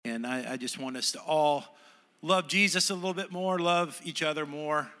And I just want us to all love Jesus a little bit more, love each other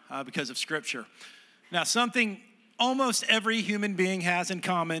more because of Scripture. Now, something almost every human being has in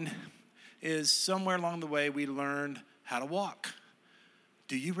common is somewhere along the way we learned how to walk.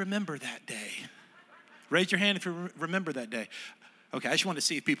 Do you remember that day? Raise your hand if you remember that day. Okay, I just want to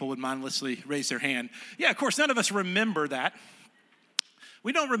see if people would mindlessly raise their hand. Yeah, of course, none of us remember that.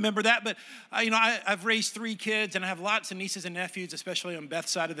 We don't remember that, but I've raised 3 kids, and I have lots of nieces and nephews, especially on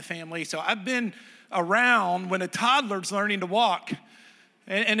Beth's side of the family. So I've been around when a toddler's learning to walk,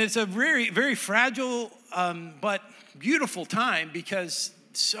 and it's a very, very fragile but beautiful time because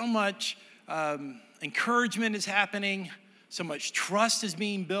so much encouragement is happening, so much trust is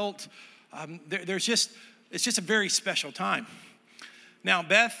being built. It's just a very special time. Now,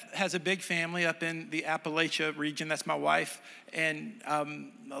 Beth has a big family up in the Appalachia region. That's my wife. And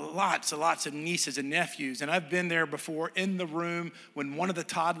lots of nieces and nephews. And I've been there before in the room when one of the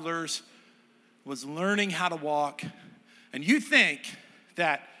toddlers was learning how to walk. And you think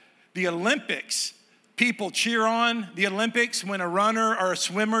that the Olympics, people cheer on the Olympics when a runner or a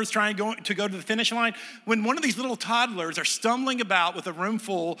swimmer is trying to go to the finish line. When one of these little toddlers are stumbling about with a room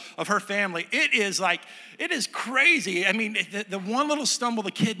full of her family, it is crazy. I mean, the one little stumble the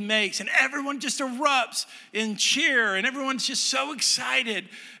kid makes and everyone just erupts in cheer and everyone's just so excited.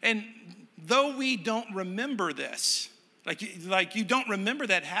 And though we don't remember this, like you don't remember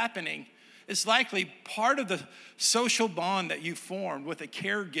that happening, it's likely part of the social bond that you formed with a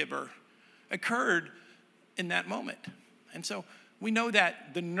caregiver occurred in that moment. And so we know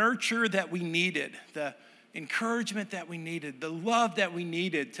that the nurture that we needed, the encouragement that we needed, the love that we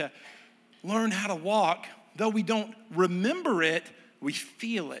needed to learn how to walk, though we don't remember it, we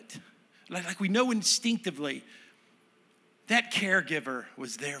feel it. Like we know instinctively that caregiver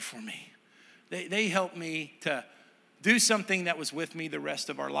was there for me. They helped me to do something that was with me the rest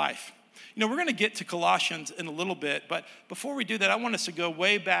of our life. We're going to get to Colossians in a little bit, but before we do that, I want us to go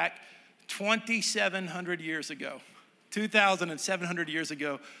way back 2,700 years ago, 2,700 years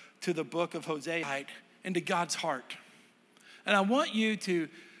ago, to the book of Hosea and to God's heart. And I want you to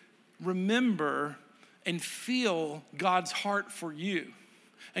remember and feel God's heart for you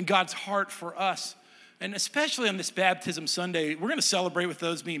and God's heart for us. And especially on this Baptism Sunday, we're going to celebrate with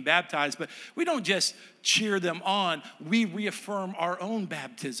those being baptized, but we don't just cheer them on. We reaffirm our own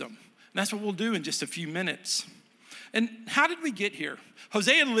baptism. And that's what we'll do in just a few minutes. And how did we get here?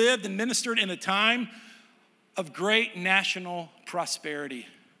 Hosea lived and ministered in a time of great national prosperity.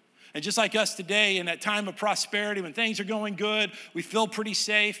 And just like us today, in that time of prosperity, when things are going good, we feel pretty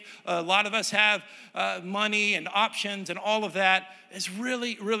safe. A lot of us have money and options and all of that. It's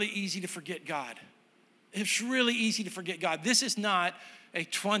really, really easy to forget God. It's really easy to forget God. This is not a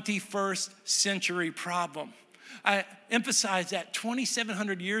 21st century problem. I emphasize that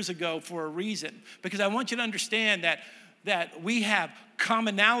 2,700 years ago for a reason, because I want you to understand that we have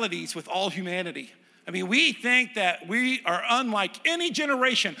commonalities with all humanity. I mean, we think that we are unlike any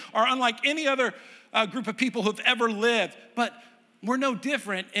generation or unlike any other group of people who've ever lived, but we're no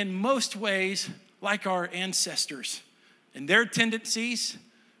different in most ways like our ancestors. And their tendencies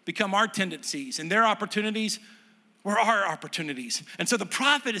become our tendencies, and their opportunities were our opportunities. And so the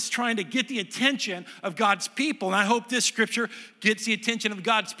prophet is trying to get the attention of God's people. And I hope this scripture gets the attention of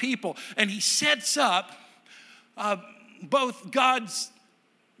God's people. And he sets up both God's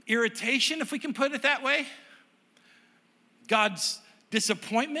irritation, if we can put it that way, God's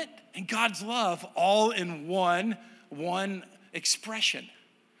disappointment, and God's love all in one expression.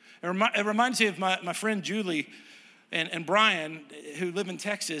 It reminds me of my friend Julie and Brian, who live in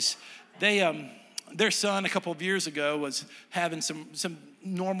Texas. Their son a couple of years ago was having some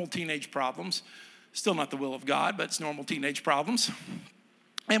normal teenage problems. Still not the will of God, but it's normal teenage problems.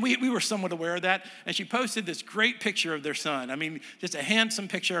 And we were somewhat aware of that. And she posted this great picture of their son. I mean, just a handsome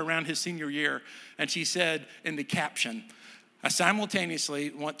picture around his senior year. And she said in the caption, "I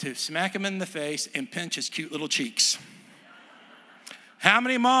simultaneously want to smack him in the face and pinch his cute little cheeks." How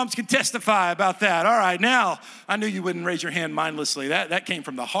many moms can testify about that? All right, now, I knew you wouldn't raise your hand mindlessly. That came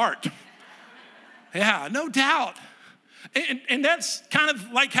from the heart. Yeah, no doubt. And that's kind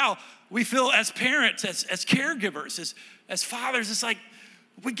of like how we feel as parents, as caregivers, as fathers. It's like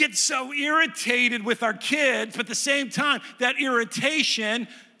we get so irritated with our kids, but at the same time, that irritation,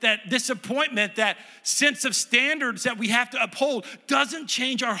 that disappointment, that sense of standards that we have to uphold doesn't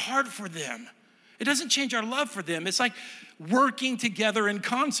change our heart for them. It doesn't change our love for them. It's like working together in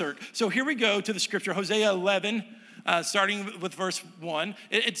concert. So here we go to the scripture, Hosea 11, starting with verse 1.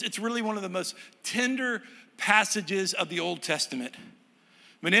 It's really one of the most tender passages of the Old Testament.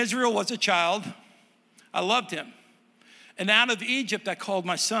 When Israel was a child, I loved him. And out of Egypt I called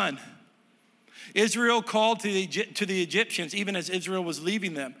my son. Israel called to the Egyptians even as Israel was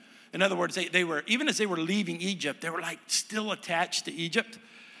leaving them. In other words, they were, even as they were leaving Egypt, they were like still attached to Egypt.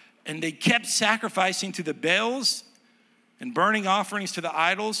 And they kept sacrificing to the Baals and burning offerings to the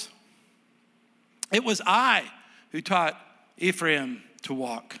idols. It was I who taught Ephraim to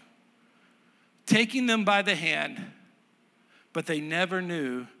walk, taking them by the hand, but they never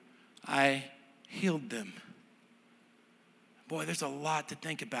knew I healed them. Boy, there's a lot to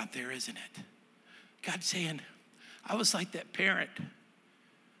think about there, isn't it? God's saying, I was like that parent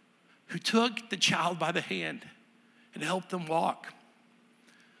who took the child by the hand and helped them walk,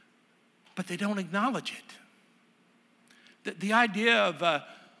 but they don't acknowledge it. The idea of a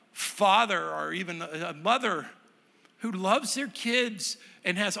father or even a mother who loves their kids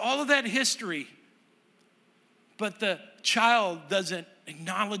and has all of that history, but the child doesn't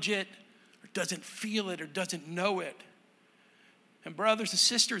acknowledge it or doesn't feel it or doesn't know it. And brothers and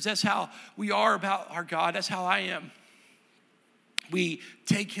sisters, that's how we are about our God. That's how I am. We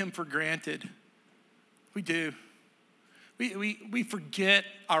take him for granted. We do. We forget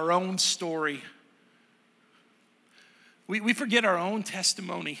our own story. We forget our own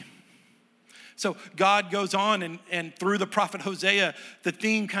testimony. So God goes on and through the prophet Hosea, the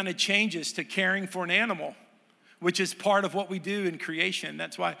theme kind of changes to caring for an animal, which is part of what we do in creation.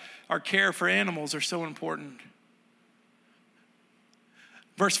 That's why our care for animals are so important.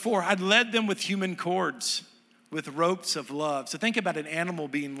 Verse 4, I led them with human cords, with ropes of love. So think about an animal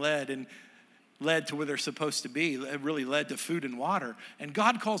being led to where they're supposed to be. It really led to food and water. And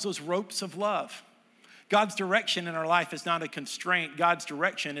God calls those ropes of love. God's direction in our life is not a constraint. God's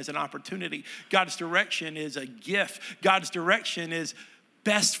direction is an opportunity. God's direction is a gift. God's direction is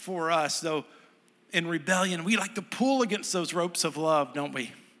best for us. Though in rebellion, we like to pull against those ropes of love, don't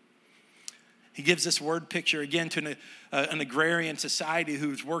we? He gives this word picture again to an agrarian society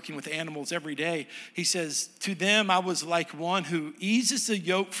who's working with animals every day. He says, to them, I was like one who eases the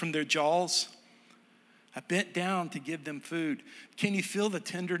yoke from their jaws. I bent down to give them food. Can you feel the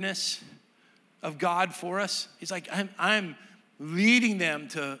tenderness of God for us? He's like, I'm leading them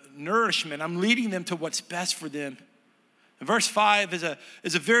to nourishment. I'm leading them to what's best for them. And verse 5 is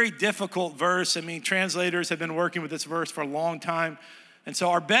a very difficult verse. I mean, translators have been working with this verse for a long time. And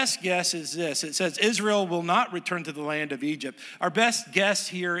so our best guess is this. It says, Israel will not return to the land of Egypt. Our best guess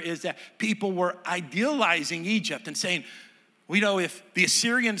here is that people were idealizing Egypt and saying, we know if the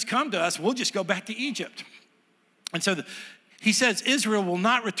Assyrians come to us, we'll just go back to Egypt. And so he says, Israel will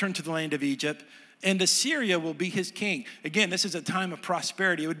not return to the land of Egypt, and Assyria will be his king. Again, this is a time of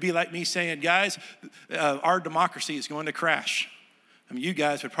prosperity. It would be like me saying, guys, our democracy is going to crash. I mean, you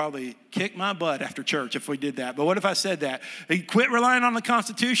guys would probably kick my butt after church if we did that. But what if I said that? Quit relying on the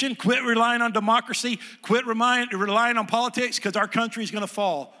Constitution, quit relying on democracy, quit relying on politics because our country is going to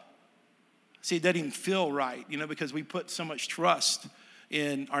fall. See, it doesn't even feel right, because we put so much trust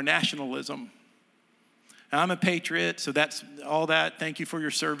in our nationalism. Now, I'm a patriot, so that's all that. Thank you for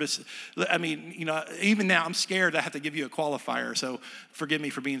your service. I mean, even now I'm scared I have to give you a qualifier, so forgive me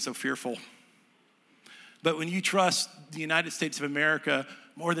for being so fearful. But when you trust the United States of America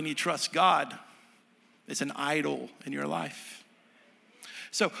more than you trust God, it's an idol in your life.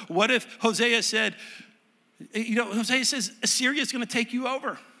 So what if Hosea said, Hosea says, Assyria is going to take you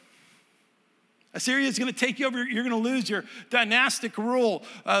over. Assyria is going to take you over. You're going to lose your dynastic rule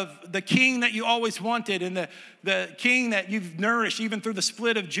of the king that you always wanted and the king that you've nourished even through the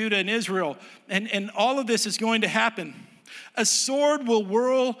split of Judah and Israel. And all of this is going to happen. A sword will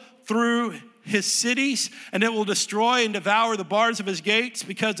whirl through his cities, and it will destroy and devour the bars of his gates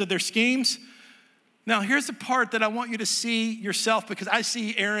because of their schemes. Now, here's the part that I want you to see yourself, because I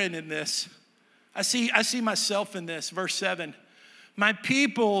see Aaron in this. I see myself in this. Verse 7. My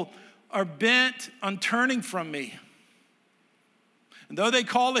people are bent on turning from me. And though they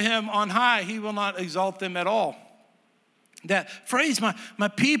call to him on high, he will not exalt them at all. That phrase, my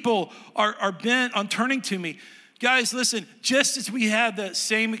people are bent on turning to me. Guys, listen, just as we have the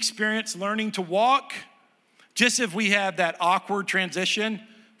same experience learning to walk, just as we have that awkward transition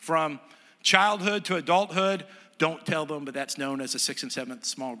from childhood to adulthood, don't tell them, but that's known as a 6th and 7th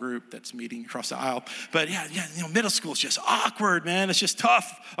small group that's meeting across the aisle. But yeah, middle school is just awkward, man. It's just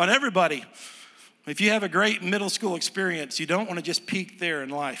tough on everybody. If you have a great middle school experience, you don't want to just peak there in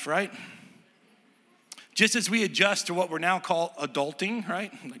life, right? Just as we adjust to what we're now called adulting,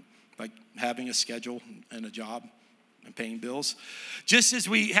 right? Like having a schedule and a job. and paying bills. Just as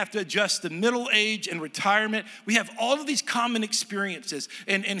we have to adjust to middle age and retirement, we have all of these common experiences.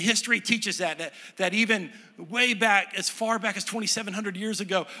 And history teaches that even way back, as far back as 2,700 years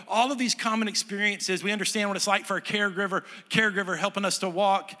ago, all of these common experiences, we understand what it's like for a caregiver helping us to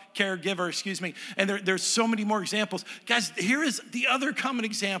walk, and there's so many more examples. Guys, here is the other common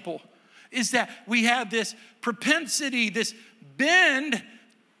example, is that we have this propensity, this bend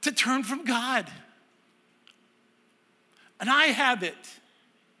to turn from God. And I have it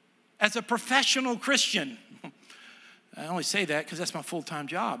as a professional Christian. I only say that because that's my full-time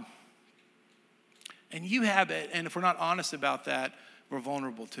job. And you have it, and if we're not honest about that, we're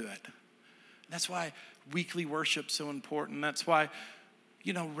vulnerable to it. That's why weekly worship's so important. That's why,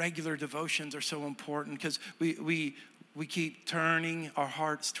 regular devotions are so important, because we keep turning our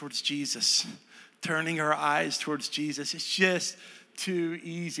hearts towards Jesus, turning our eyes towards Jesus. It's just too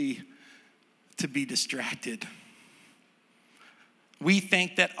easy to be distracted. We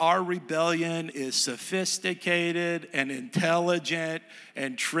think that our rebellion is sophisticated and intelligent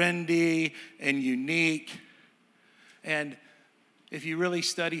and trendy and unique. And if you really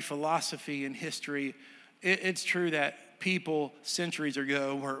study philosophy and history, it's true that people centuries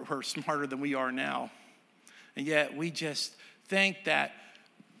ago were smarter than we are now. And yet we just think that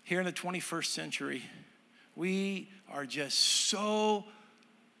here in the 21st century, we are just so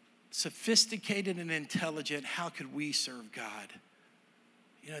sophisticated and intelligent. How could we serve God?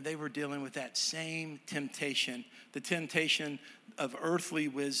 They were dealing with that same temptation, the temptation of earthly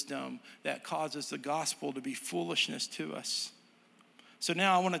wisdom that causes the gospel to be foolishness to us. So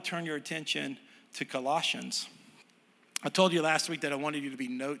now I want to turn your attention to Colossians. I told you last week that I wanted you to be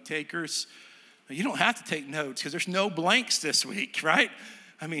note takers. You don't have to take notes because there's no blanks this week, right?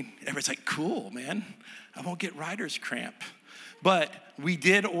 Everybody's like, cool, man. I won't get writer's cramp. But we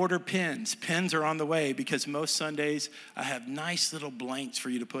did order pens. Pens are on the way because most Sundays I have nice little blanks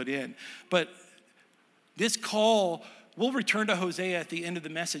for you to put in. But this call, we'll return to Hosea at the end of the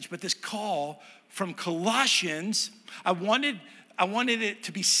message, but this call from Colossians, I wanted it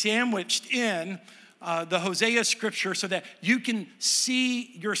to be sandwiched in the Hosea scripture so that you can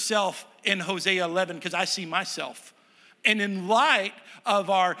see yourself in Hosea 11, because I see myself. And in light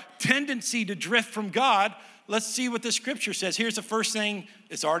of our tendency to drift from God, let's see what the scripture says. Here's the first thing.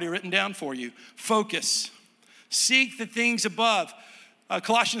 It's already written down for you. Focus. Seek the things above.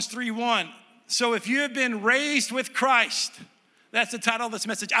 Colossians 3:1. So if you have been raised with Christ, that's the title of this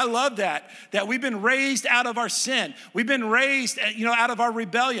message. I love that we've been raised out of our sin. We've been raised, out of our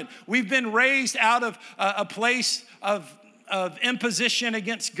rebellion. We've been raised out of a place of imposition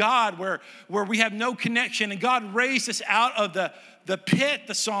against God where we have no connection. And God raised us out of the pit,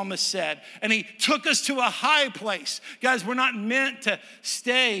 the psalmist said, and he took us to a high place. Guys, we're not meant to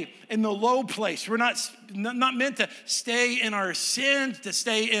stay in the low place. We're not meant to stay in our sins, to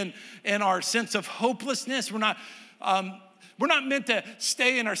stay in our sense of hopelessness. We're not meant to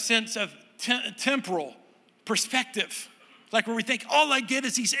stay in our sense of temporal perspective, like where we think all I get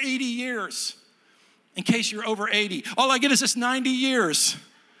is these 80 years. In case you're over 80, all I get is this 90 years.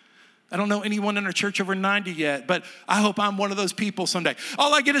 I don't know anyone in our church over 90 yet, but I hope I'm one of those people someday.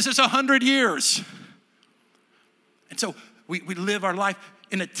 All I get is this 100 years. And so we live our life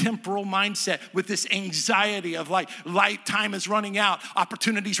in a temporal mindset with this anxiety of lifetime is running out,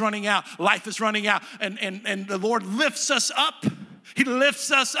 opportunities running out, life is running out, and the Lord lifts us up. He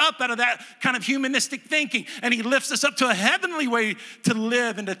lifts us up out of that kind of humanistic thinking, and he lifts us up to a heavenly way to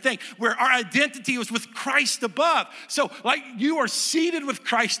live and to think, where our identity was with Christ above. So you are seated with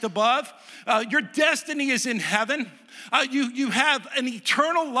Christ above. Your destiny is in heaven. You have an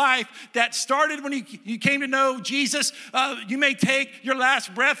eternal life that started when you came to know Jesus. You may take your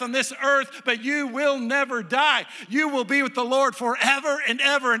last breath on this earth, but you will never die. You will be with the Lord forever and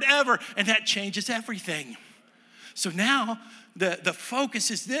ever and ever, and that changes everything. So now the focus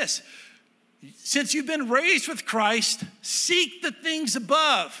is this. Since you've been raised with Christ, seek the things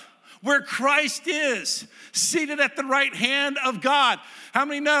above, where Christ is, seated at the right hand of God. How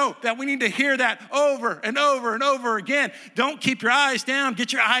many know that we need to hear that over and over and over again? Don't keep your eyes down,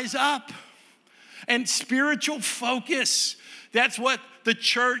 get your eyes up. And spiritual focus, that's what the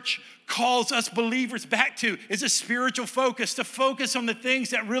church calls us believers back to, is a spiritual focus, to focus on the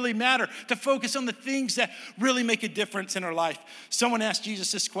things that really matter, to focus on the things that really make a difference in our life. Someone asked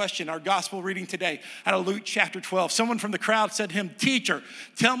Jesus this question, our gospel reading today out of Luke chapter 12. Someone from the crowd said to him, "Teacher,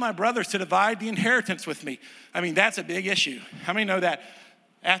 tell my brothers to divide the inheritance with me." That's a big issue. How many know that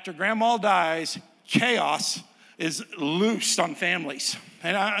after grandma dies, chaos is loosed on families?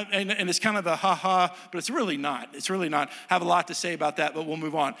 And it's kind of a ha-ha, but it's really not. It's really not. I have a lot to say about that, but we'll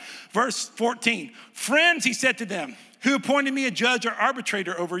move on. Verse 14, "Friends," he said to them, Who appointed me a judge or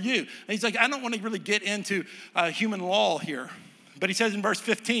arbitrator over you? And he's like, I don't want to really get into human law here. But he says in verse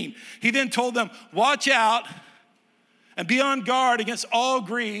 15, he then told them, watch out and be on guard against all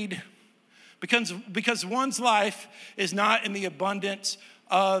greed, because one's life is not in the abundance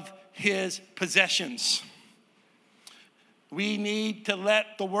of his possessions. We need to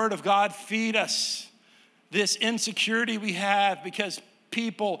let the word of God feed us. This insecurity we have because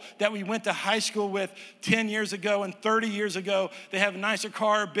people that we went to high school with 10 years ago and 30 years ago, they have a nicer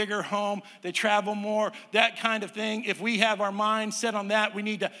car, bigger home, they travel more, that kind of thing. If we have our mind set on that, we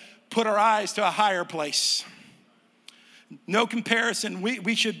need to put our eyes to a higher place. No comparison.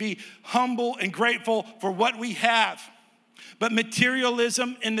 We should be humble and grateful for what we have. But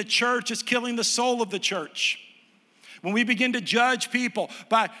materialism in the church is killing the soul of the church. When we begin to judge people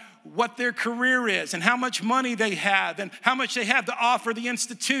by what their career is and how much money they have and how much they have to offer the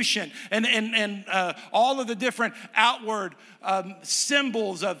institution and all of the different outward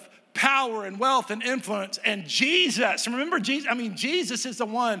symbols of power and wealth and influence. And Jesus, remember Jesus is the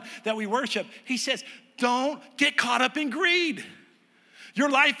one that we worship. He says, don't get caught up in greed. Your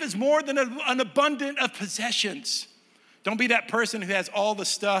life is more than an abundance of possessions. Don't be that person who has all the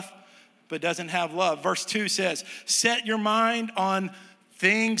stuff but doesn't have love. Verse 2 says, set your mind on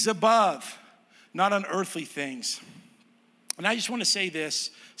things above, not on earthly things. And I just want to say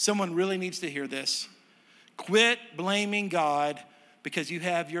this. Someone really needs to hear this. Quit blaming God because you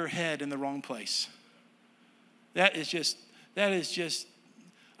have your head in the wrong place. That is just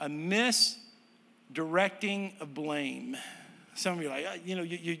a misdirecting of blame. Some of you are like,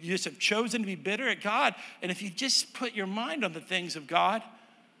 you just have chosen to be bitter at God. And if you just put your mind on the things of God,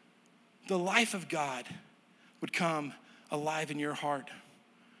 the life of God would come alive in your heart.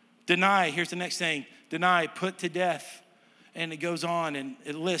 Deny, here's the next thing. Deny, put to death. And it goes on and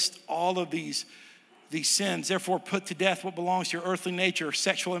it lists all of these sins. Therefore, put to death what belongs to your earthly nature: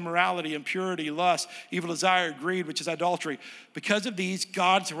 sexual immorality, impurity, lust, evil desire, greed, which is idolatry. Because of these,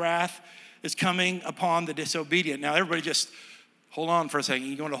 God's wrath is coming upon the disobedient. Now, everybody just hold on for a second.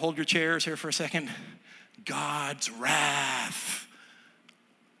 You want to hold your chairs here for a second? God's wrath.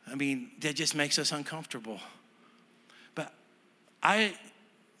 That just makes us uncomfortable. But I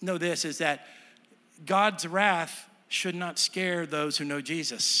know this is that God's wrath should not scare those who know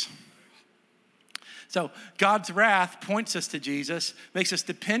Jesus. So God's wrath points us to Jesus, makes us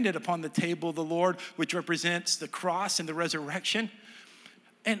dependent upon the table of the Lord, which represents the cross and the resurrection.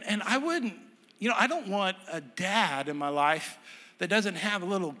 And I wouldn't, I don't want a dad in my life that doesn't have a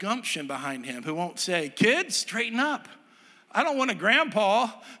little gumption behind him, who won't say, kids, straighten up. I don't want a grandpa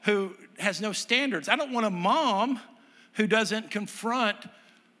who has no standards. I don't want a mom who doesn't confront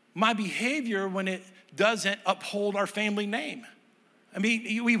my behavior when it doesn't uphold our family name.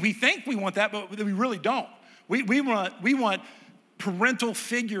 We think we want that, but we really don't. We want parental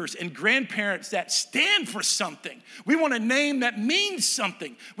figures and grandparents that stand for something. We want a name that means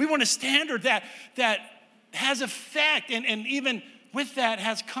something. We want a standard that has effect and even with that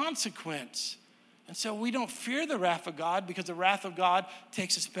has consequence. And so we don't fear the wrath of God because the wrath of God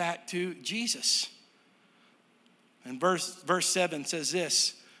takes us back to Jesus. And verse 7 says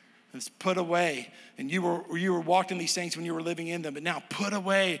this: it's put away. And you were walked in these things when you were living in them. But now put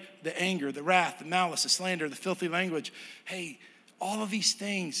away the anger, the wrath, the malice, the slander, the filthy language. Hey, all of these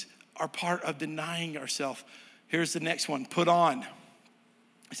things are part of denying ourselves. Here's the next one: put on.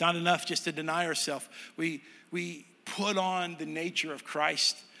 It's not enough just to deny ourselves. We put on the nature of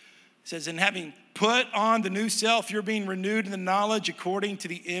Christ. It says, and having put on the new self, you're being renewed in the knowledge according to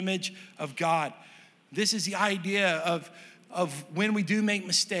the image of God. This is the idea of when we do make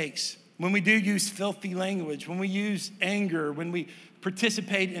mistakes, when we do use filthy language, when we use anger, when we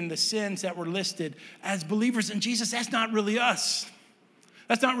participate in the sins that were listed as believers in Jesus. That's not really us.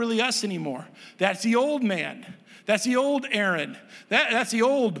 That's not really us anymore. That's the old man. That's the old Aaron. That's the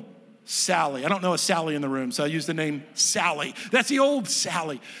old Sally. I don't know a Sally in the room, so I use the name Sally. That's the old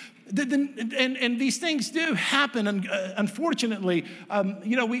Sally. And these things do happen, and unfortunately,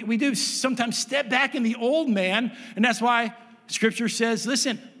 we do sometimes step back in the old man, and that's why Scripture says,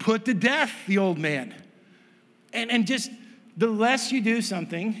 listen, put to death the old man. And just the less you do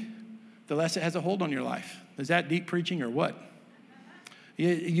something, the less it has a hold on your life. Is that deep preaching or what?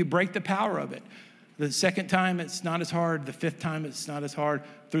 You break the power of it. The second time, it's not as hard. The fifth time, it's not as hard.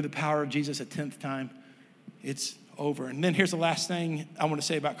 Through the power of Jesus, a 10th time, it's over. And then here's the last thing I want to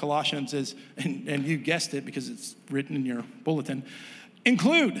say about Colossians is, and you guessed it because it's written in your bulletin,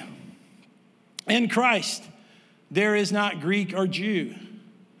 include in Christ. There is not Greek or Jew,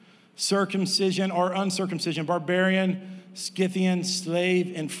 circumcision or uncircumcision, barbarian, Scythian,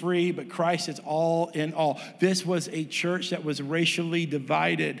 slave and free, but Christ is all in all. This was a church that was racially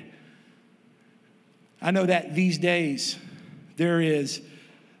divided. I know that these days there is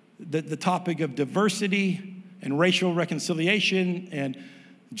the topic of diversity and racial reconciliation and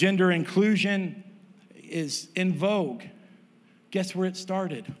gender inclusion is in vogue. Guess where it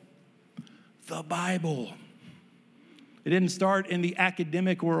started? The Bible. It didn't start in the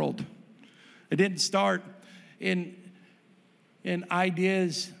academic world. It didn't start in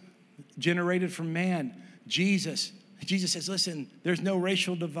ideas generated from man. Jesus says, listen, there's no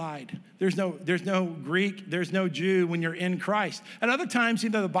racial divide. There's no Greek, there's no Jew when you're in Christ. At other times,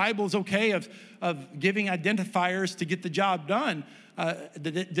 the Bible is okay of giving identifiers to get the job done,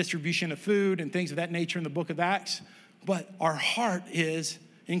 the distribution of food and things of that nature in the book of Acts. But our heart is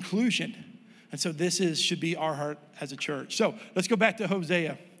inclusion. And so should be our heart as a church. So let's go back to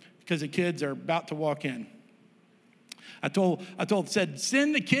Hosea because the kids are about to walk in. Said,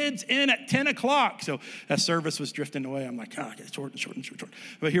 send the kids in at 10 o'clock. So that service was drifting away. I'm like, it's short.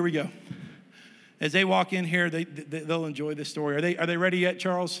 But here we go. As they walk in here, they'll enjoy this story. Are they ready yet,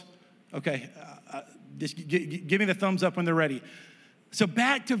 Charles? Okay. Just give me the thumbs up when they're ready. So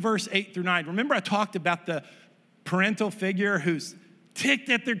back to verse 8 through 9. Remember I talked about the parental figure who's ticked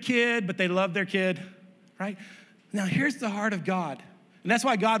at their kid, but they love their kid, right? Now here's the heart of God. And that's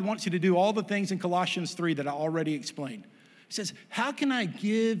why God wants you to do all the things in Colossians 3 that I already explained. He says, how can I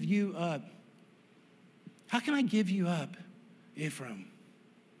give you up? How can I give you up, Ephraim?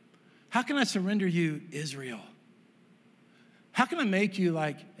 How can I surrender you, Israel? How can I make you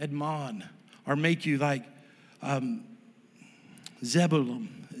like Edmon or make you like Zeboim,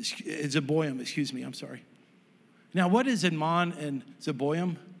 I'm sorry. Now, what is Edmon and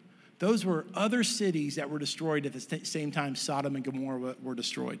Zeboim? Those were other cities that were destroyed at the same time Sodom and Gomorrah were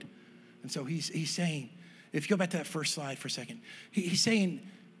destroyed. And so he's saying, if you go back to that first slide for a second, he's saying,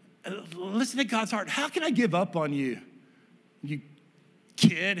 listen to God's heart. How can I give up on you, you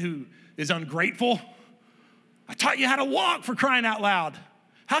kid who is ungrateful? I taught you how to walk, for crying out loud.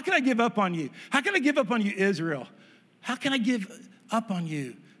 How can I give up on you? How can I give up on you, Israel? How can I give up on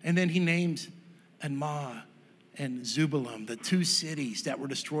you? And then he names Admah and Zeboim, the two cities that were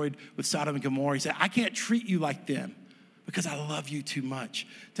destroyed with Sodom and Gomorrah. He said, I can't treat you like them because I love you too much.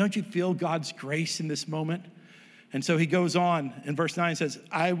 Don't you feel God's grace in this moment? And so he goes on in verse 9 and says,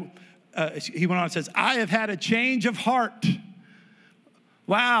 he went on and says, I have had a change of heart.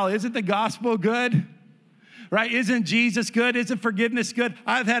 Wow, isn't the gospel good? Right? Isn't Jesus good? Isn't forgiveness good?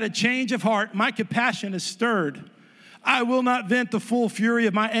 I've had a change of heart. My compassion is stirred. I will not vent the full fury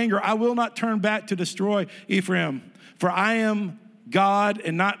of my anger. I will not turn back to destroy Ephraim. For I am God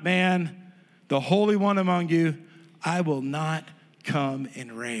and not man, the Holy One among you. I will not come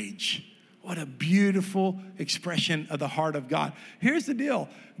in rage. What a beautiful expression of the heart of God. Here's the deal.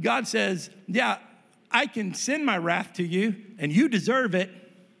 God says, yeah, I can send my wrath to you and you deserve it,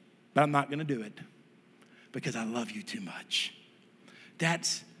 but I'm not going to do it because I love you too much.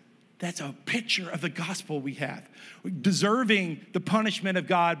 That's a picture of the gospel we have. Deserving the punishment of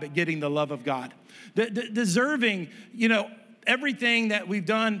God, but getting the love of God. Deserving, everything that we've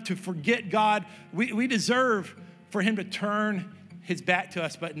done to forget God. We deserve for him to turn his back to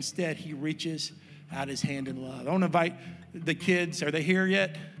us, but instead he reaches out his hand in love. I want to invite the kids. Are they here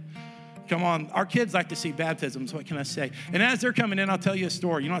yet? Come on. Our kids like to see baptisms. What can I say? And as they're coming in, I'll tell you a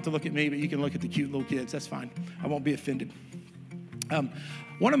story. You don't have to look at me, but you can look at the cute little kids. That's fine. I won't be offended.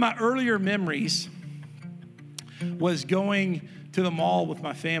 One of my earlier memories was going to the mall with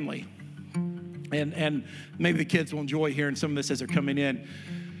my family. And maybe the kids will enjoy hearing some of this as they're coming in.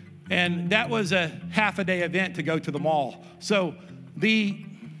 And that was a half-a-day event to go to the mall. So the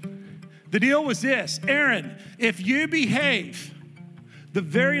deal was this. Aaron, if you behave, the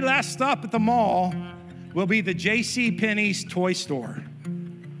very last stop at the mall will be the J.C. Penney's toy store.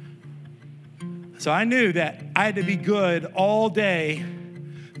 So I knew that I had to be good all day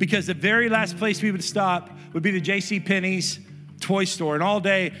because the very last place we would stop would be the J.C. Penney's toy store. And all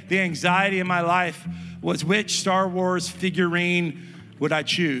day, the anxiety in my life was which Star Wars figurine would I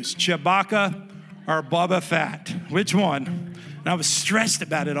choose, Chewbacca or Boba Fett? Which one? And I was stressed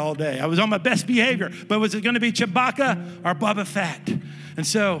about it all day. I was on my best behavior, but was it going to be Chewbacca or Boba Fett? And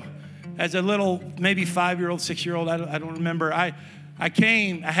so as a little, maybe 5-year-old, 6-year-old, I don't remember, I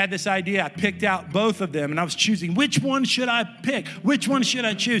had this idea. I picked out both of them, and I was choosing, which one should I pick? Which one should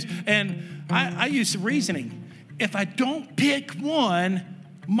I choose? And I used reasoning. If I don't pick one,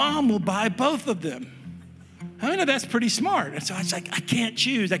 Mom will buy both of them. I mean, that's pretty smart. And so I was like, I can't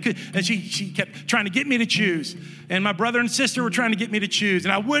choose. And she kept trying to get me to choose. And my brother and sister were trying to get me to choose.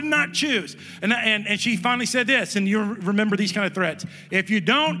 And I would not choose. And she finally said this, and you remember these kind of threats. If you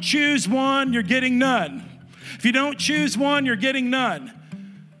don't choose one, you're getting none. If you don't choose one, you're getting none.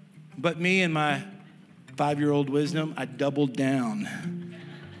 But me and my 5-year-old wisdom, I doubled down.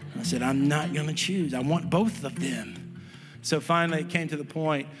 I said, I'm not going to choose. I want both of them. So finally it came to the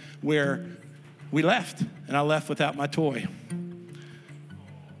point where we left, and I left without my toy.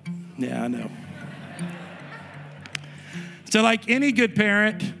 Yeah, I know. So like any good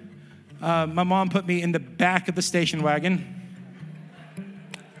parent, my mom put me in the back of the station wagon.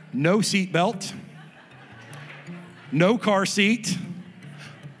 No seatbelt. No car seat.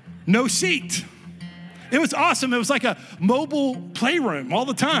 No seat. It was awesome. It was like a mobile playroom all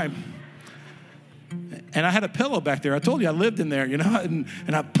the time. And I had a pillow back there. I told you I lived in there, you know. And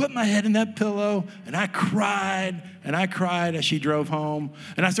I put my head in that pillow, and I cried as she drove home.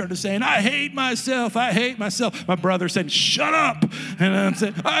 And I started saying, I hate myself. I hate myself. My brother said, shut up. And I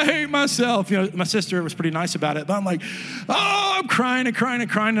said, I hate myself. You know, my sister was pretty nice about it. But I'm like, oh, I'm crying and crying and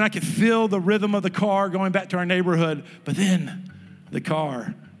crying. And I could feel the rhythm of the car going back to our neighborhood. But then the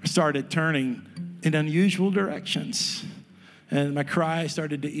car started turning in unusual directions. And my cry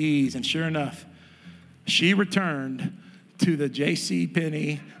started to ease. And sure enough, she returned to the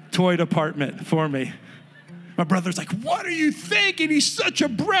JCPenney toy department for me. My brother's like, what are you thinking? He's such a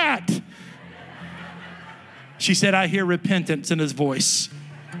brat. She said, I hear repentance in his voice.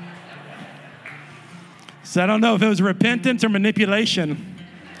 So I don't know if it was repentance or manipulation.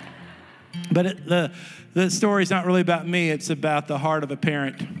 But the story's not really about me. It's about the heart of a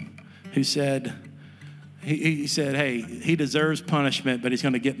parent who said, he said, hey, he deserves punishment, but he's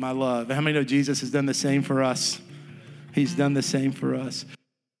going to get my love. How many know Jesus has done the same for us? He's done the same for us.